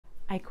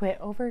I quit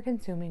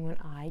over-consuming when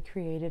I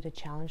created a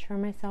challenge for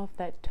myself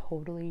that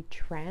totally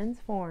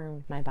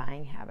transformed my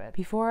buying habit.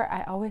 Before,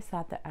 I always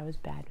thought that I was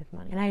bad with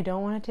money, and I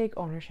don't want to take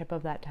ownership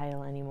of that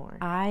title anymore.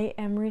 I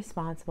am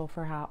responsible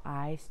for how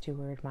I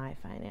steward my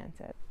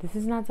finances. This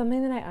is not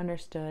something that I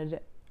understood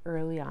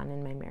early on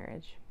in my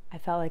marriage. I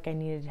felt like I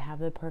needed to have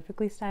the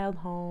perfectly styled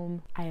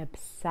home. I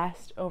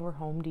obsessed over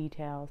home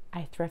details.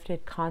 I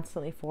thrifted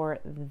constantly for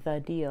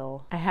the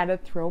deal. I had a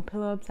throw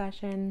pillow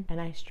obsession,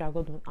 and I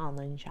struggled with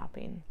online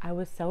shopping. I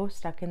was so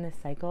stuck in this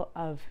cycle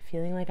of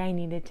feeling like I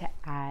needed to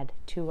add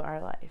to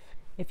our life.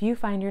 If you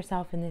find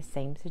yourself in this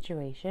same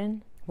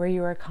situation, where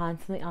you are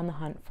constantly on the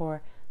hunt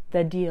for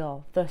the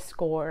deal, the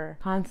score,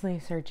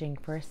 constantly searching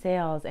for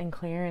sales and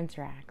clearance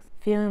racks,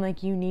 feeling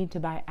like you need to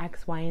buy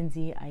X, Y, and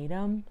Z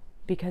item,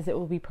 because it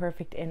will be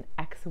perfect in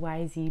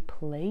XYZ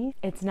place,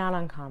 it's not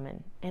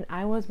uncommon. And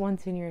I was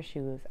once in your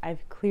shoes.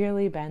 I've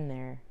clearly been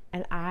there.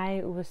 And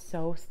I was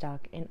so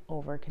stuck in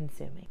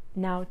over-consuming.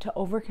 Now, to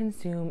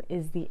overconsume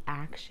is the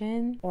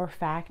action or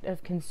fact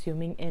of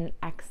consuming in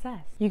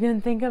excess. You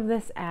can think of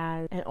this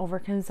as an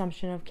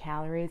overconsumption of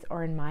calories,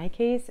 or in my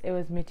case, it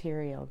was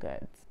material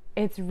goods.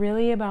 It's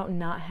really about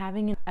not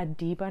having a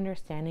deep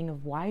understanding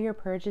of why you're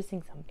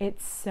purchasing something.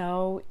 It's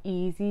so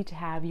easy to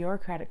have your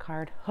credit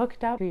card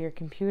hooked up to your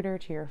computer,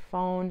 to your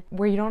phone,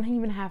 where you don't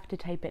even have to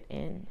type it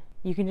in.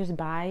 You can just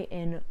buy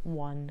in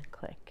one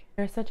click.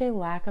 There's such a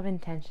lack of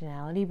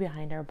intentionality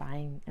behind our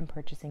buying and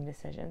purchasing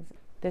decisions.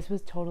 This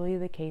was totally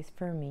the case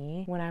for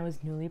me when I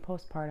was newly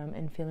postpartum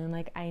and feeling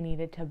like I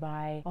needed to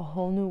buy a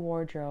whole new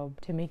wardrobe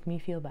to make me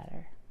feel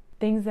better.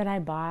 Things that I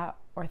bought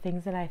or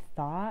things that I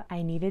thought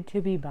I needed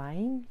to be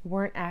buying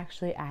weren't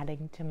actually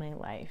adding to my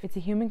life. It's a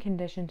human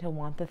condition to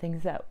want the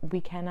things that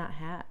we cannot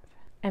have.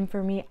 And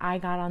for me, I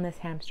got on this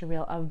hamster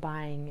wheel of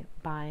buying.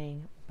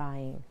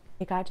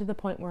 It got to the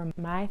point where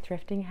my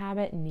thrifting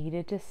habit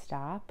needed to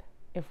stop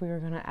if we were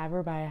going to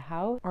ever buy a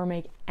house or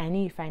make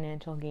any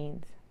financial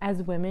gains.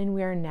 As women,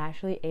 we are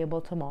naturally able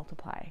to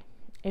multiply.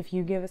 If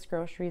you give us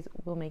groceries,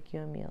 we'll make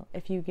you a meal.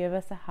 If you give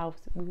us a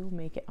house, we will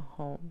make it a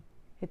home.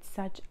 It's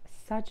such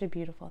a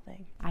beautiful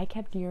thing. I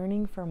kept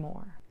yearning for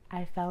more.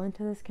 I fell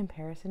into this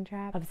comparison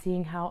trap of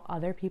seeing how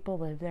other people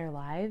live their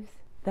lives,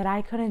 that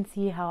I couldn't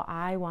see how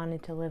I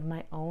wanted to live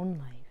my own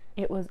life.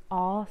 It was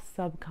all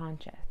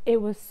subconscious.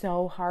 It was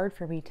so hard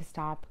for me to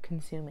stop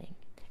consuming.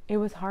 It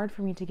was hard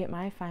for me to get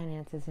my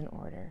finances in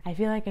order. I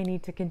feel like I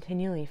need to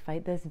continually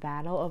fight this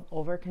battle of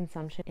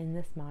overconsumption in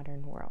this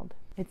modern world.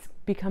 It's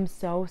become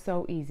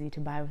so easy to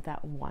buy with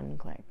that one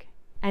click.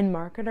 And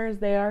marketers,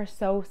 they are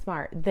so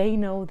smart. They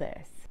know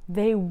this.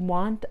 They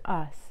want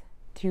us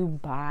to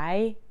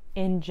buy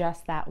in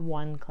just that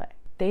one click.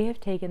 They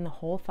have taken the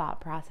whole thought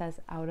process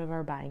out of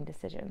our buying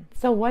decision.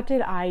 So what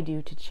did I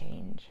do to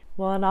change?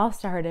 Well, it all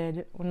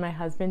started when my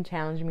husband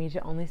challenged me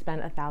to only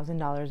spend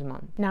 $1,000 a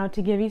month. Now,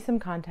 to give you some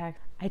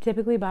context, I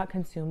typically bought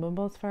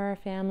consumables for our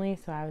family,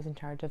 so I was in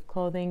charge of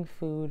clothing,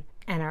 food,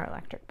 and our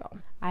electric bill.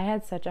 I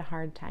had such a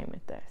hard time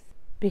with this,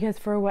 because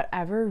for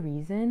whatever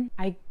reason,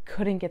 I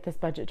couldn't get this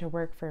budget to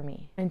work for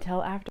me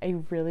until after a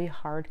really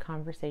hard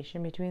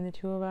conversation between the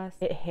two of us.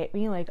 It hit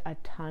me like a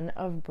ton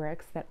of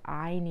bricks that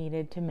I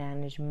needed to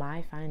manage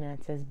my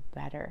finances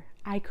better.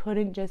 I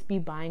couldn't just be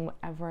buying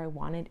whatever I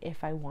wanted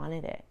if I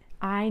wanted it.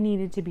 I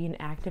needed to be an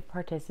active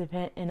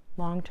participant in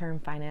long-term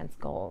finance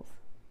goals.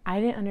 I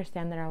didn't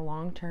understand that our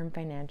long-term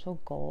financial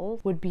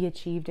goals would be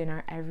achieved in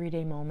our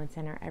everyday moments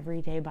and our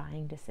everyday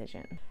buying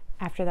decisions.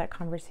 After that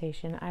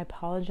conversation, I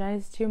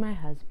apologized to my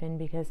husband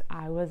because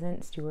I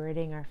wasn't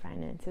stewarding our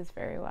finances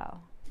very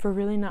well, for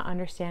really not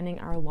understanding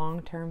our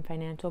long-term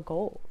financial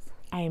goals.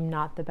 I am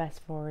not the best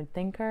forward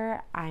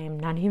thinker. I am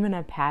not even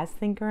a past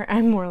thinker.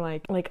 I'm more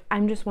like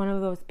I'm just one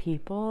of those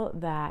people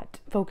that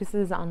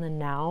focuses on the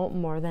now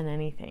more than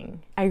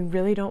anything. I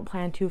really don't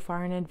plan too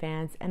far in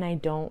advance, and I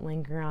don't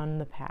linger on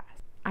the past.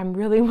 I'm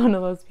really one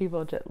of those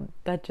people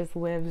that just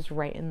lives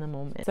right in the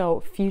moment.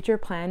 So future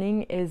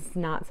planning is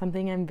not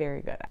something I'm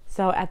very good at.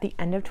 So at the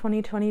end of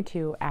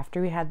 2022,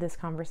 after we had this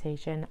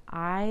conversation,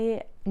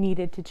 I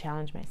needed to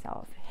challenge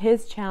myself.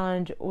 His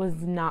challenge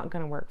was not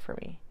going to work for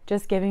me.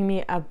 Just giving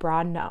me a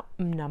broad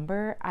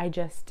number,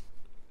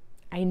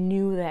 I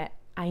knew that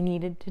I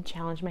needed to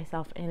challenge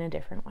myself in a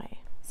different way.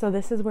 So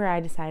this is where I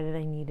decided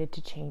I needed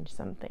to change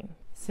something.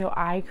 So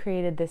I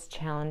created this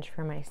challenge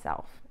for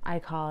myself. I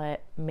call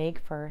it Make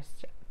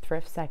First,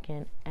 Thrift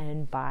Second,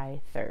 and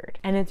Buy Third.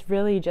 And it's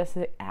really just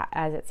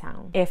as it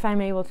sounds. If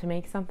I'm able to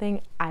make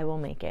something, I will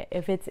make it.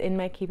 If it's in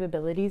my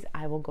capabilities,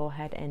 I will go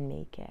ahead and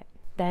make it.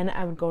 Then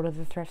I would go to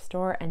the thrift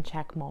store and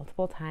check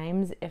multiple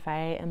times if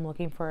I am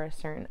looking for a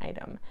certain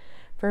item.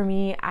 For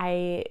me,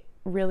 I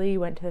really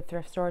went to the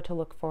thrift store to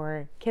look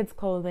for kids'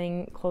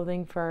 clothing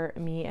for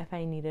me if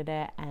I needed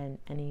it, and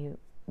any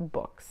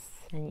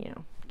books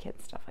and,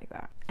 kids stuff like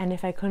that. And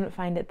if I couldn't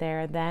find it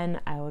there,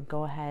 then I would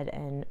go ahead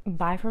and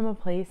buy from a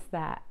place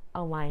that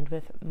aligned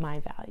with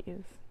my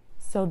values.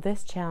 So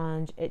this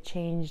challenge, it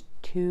changed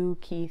two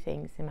key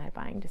things in my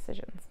buying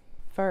decisions.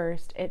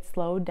 First, it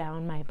slowed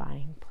down my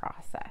buying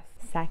process.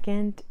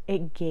 Second,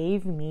 it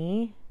gave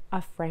me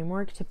a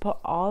framework to put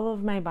all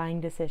of my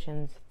buying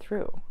decisions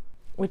through,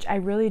 which I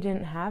really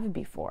didn't have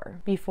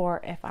before.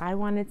 Before, if I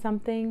wanted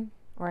something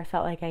or I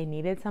felt like I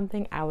needed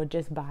something, I would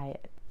just buy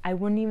it. I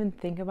wouldn't even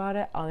think about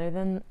it other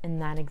than in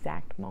that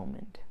exact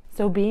moment.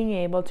 So being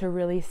able to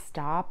really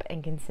stop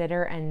and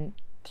consider and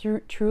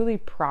truly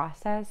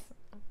process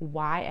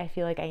why I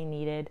feel like I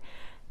needed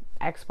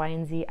X, Y,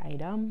 and Z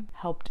item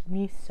helped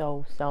me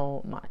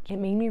so much. It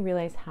made me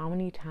realize how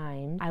many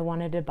times I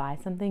wanted to buy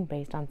something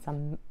based on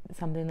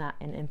something that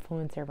an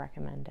influencer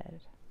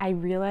recommended. I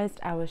realized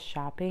I was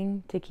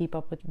shopping to keep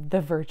up with the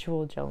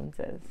virtual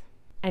Joneses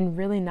and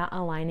really not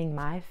aligning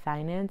my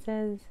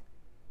finances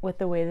with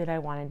the way that I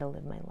wanted to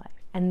live my life.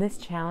 And this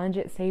challenge,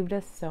 it saved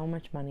us so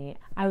much money.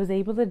 I was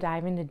able to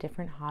dive into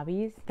different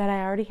hobbies that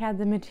I already had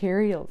the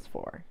materials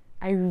for.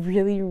 I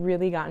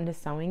really got into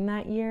sewing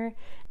that year.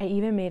 I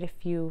even made a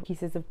few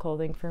pieces of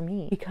clothing for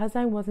me. Because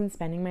I wasn't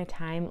spending my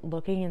time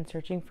looking and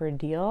searching for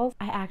deals,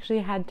 I actually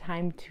had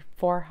time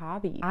for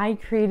hobbies. I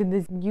created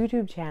this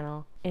YouTube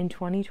channel in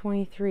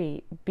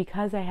 2023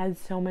 because I had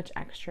so much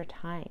extra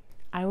time.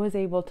 I was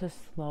able to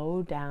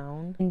slow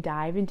down and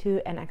dive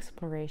into an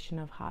exploration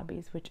of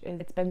hobbies,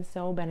 it's been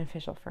so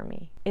beneficial for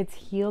me. It's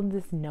healed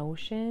this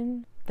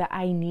notion that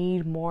I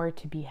need more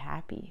to be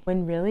happy,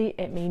 when really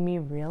it made me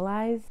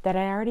realize that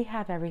I already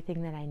have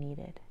everything that I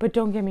needed. But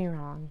don't get me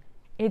wrong,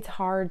 it's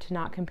hard to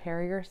not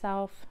compare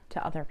yourself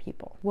to other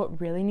people. What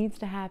really needs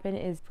to happen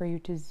is for you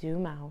to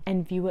zoom out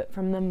and view it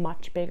from the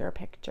much bigger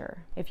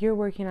picture. If you're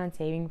working on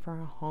saving for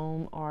a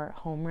home or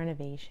home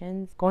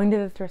renovations, going to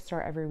the thrift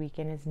store every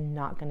weekend is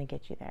not going to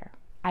get you there.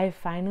 I've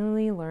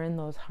finally learned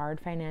those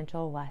hard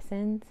financial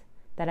lessons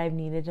that I've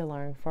needed to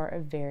learn for a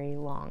very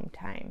long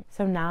time.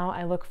 So now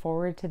I look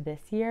forward to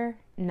this year,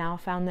 now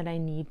found that I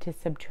need to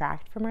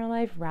subtract from my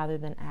life rather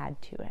than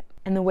add to it.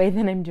 And the way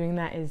that I'm doing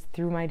that is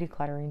through my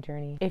decluttering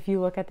journey. If you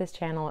look at this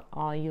channel at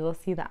all, you will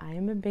see that I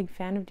am a big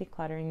fan of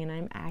decluttering, and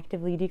I'm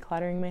actively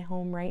decluttering my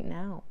home right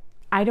now.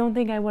 I don't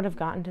think I would have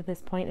gotten to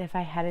this point if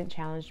I hadn't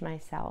challenged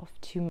myself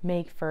to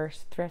make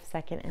first, thrift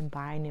second, and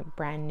buy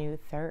brand new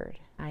third.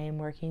 I am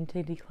working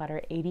to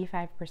declutter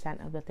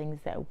 85% of the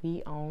things that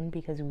we own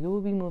because we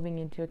will be moving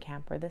into a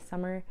camper this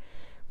summer.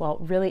 Well,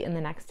 really in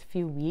the next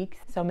few weeks.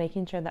 So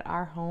making sure that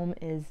our home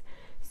is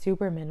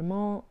super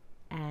minimal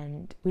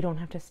and we don't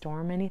have to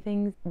store many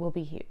things will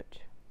be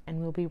huge.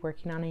 And we'll be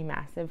working on a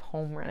massive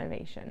home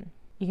renovation.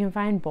 You can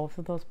find both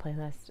of those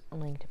playlists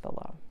linked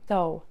below.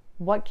 So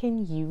what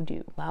can you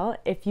do? Well,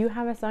 if you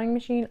have a sewing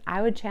machine,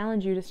 I would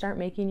challenge you to start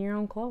making your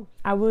own clothes.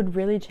 I would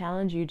really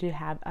challenge you to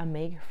have a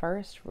make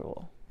first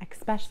rule,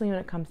 especially when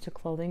it comes to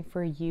clothing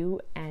for you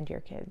and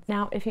your kids.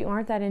 Now, if you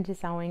aren't that into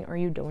sewing or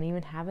you don't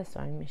even have a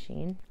sewing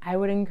machine, I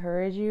would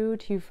encourage you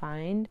to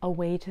find a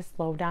way to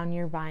slow down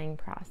your buying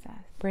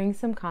process. Bring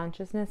some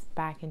consciousness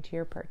back into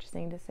your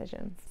purchasing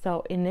decisions.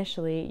 So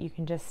initially, you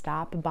can just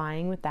stop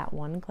buying with that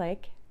one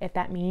click. If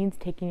that means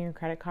taking your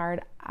credit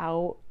card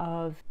out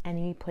of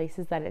any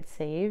places that it's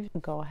saved,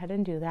 go ahead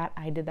and do that.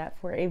 I did that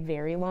for a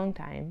very long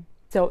time.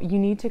 So you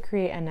need to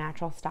create a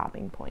natural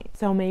stopping point.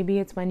 So maybe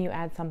it's when you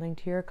add something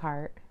to your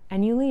cart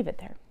and you leave it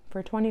there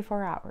for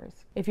 24 hours.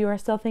 If you are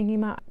still thinking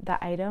about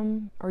the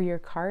item or your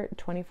cart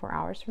 24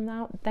 hours from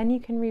now, then you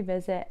can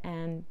revisit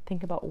and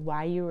think about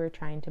why you were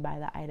trying to buy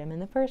the item in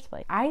the first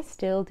place. I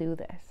still do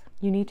this.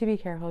 You need to be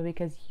careful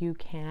because you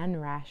can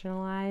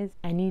rationalize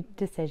any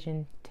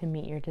decision to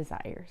meet your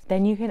desires.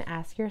 Then you can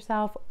ask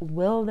yourself,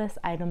 will this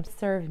item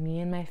serve me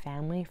and my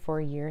family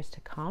for years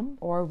to come?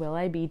 Or will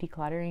I be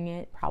decluttering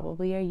it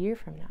probably a year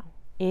from now?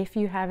 If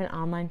you have an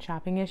online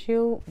shopping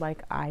issue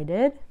like I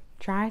did,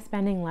 try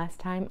spending less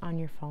time on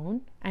your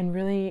phone and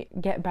really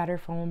get better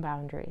phone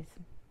boundaries.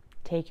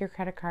 Take your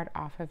credit card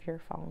off of your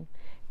phone.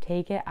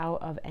 Take it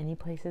out of any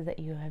places that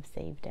you have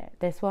saved it.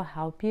 This will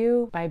help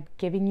you by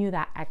giving you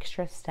that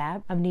extra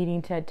step of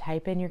needing to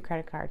type in your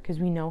credit card because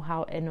we know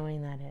how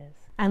annoying that is.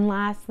 And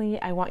lastly,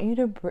 I want you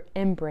to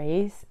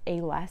embrace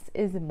a less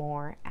is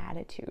more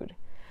attitude.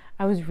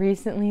 I was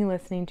recently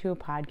listening to a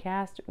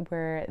podcast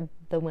where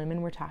the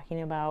women were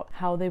talking about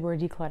how they were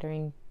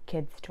decluttering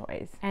kids'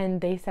 toys.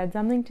 And they said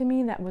something to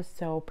me that was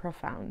so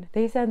profound.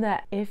 They said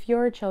that if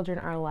your children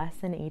are less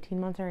than 18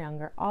 months or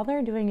younger, all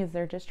they're doing is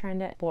they're just trying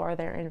to explore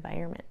their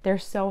environment. They're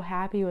so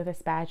happy with a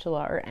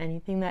spatula or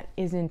anything that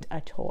isn't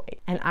a toy.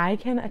 And I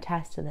can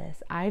attest to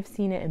this. I've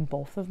seen it in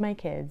both of my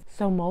kids.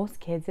 So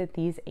most kids at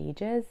these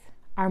ages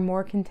are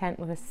more content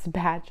with a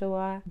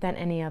spatula than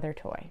any other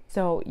toy.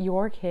 So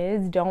your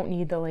kids don't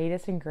need the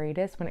latest and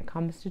greatest when it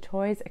comes to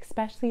toys,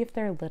 especially if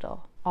they're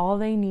little. All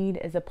they need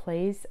is a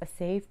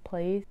safe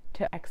place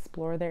to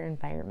explore their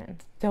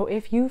environment. So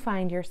if you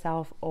find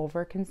yourself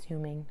over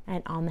consuming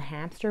and on the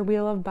hamster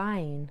wheel of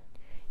buying,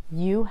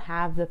 you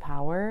have the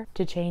power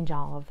to change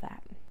all of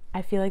that.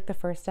 I feel like the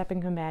first step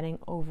in combating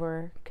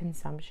over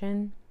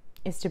consumption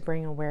is to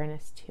bring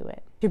awareness to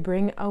it. To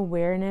bring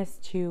awareness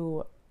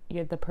to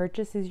the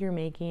purchases you're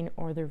making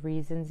or the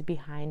reasons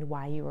behind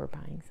why you are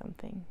buying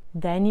something.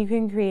 Then you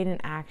can create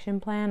an action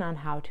plan on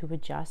how to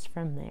adjust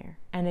from there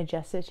and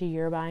adjust it to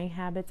your buying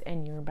habits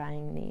and your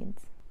buying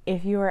needs.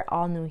 If you are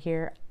all new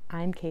here,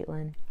 I'm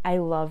Katelyn. I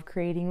love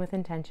creating with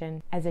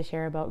intention as I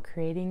share about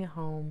creating a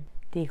home,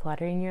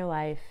 decluttering your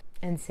life,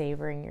 and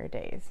savoring your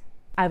days.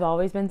 I've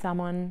always been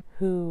someone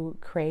who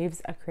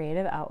craves a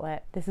creative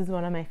outlet. This is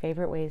one of my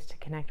favorite ways to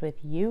connect with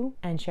you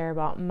and share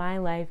about my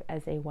life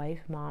as a wife,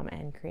 mom,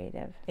 and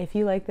creative. If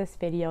you like this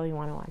video, you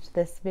want to watch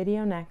this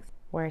video next,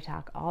 where I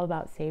talk all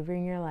about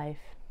savoring your life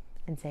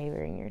and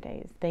savoring your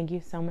days. Thank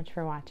you so much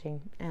for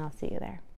watching, and I'll see you there.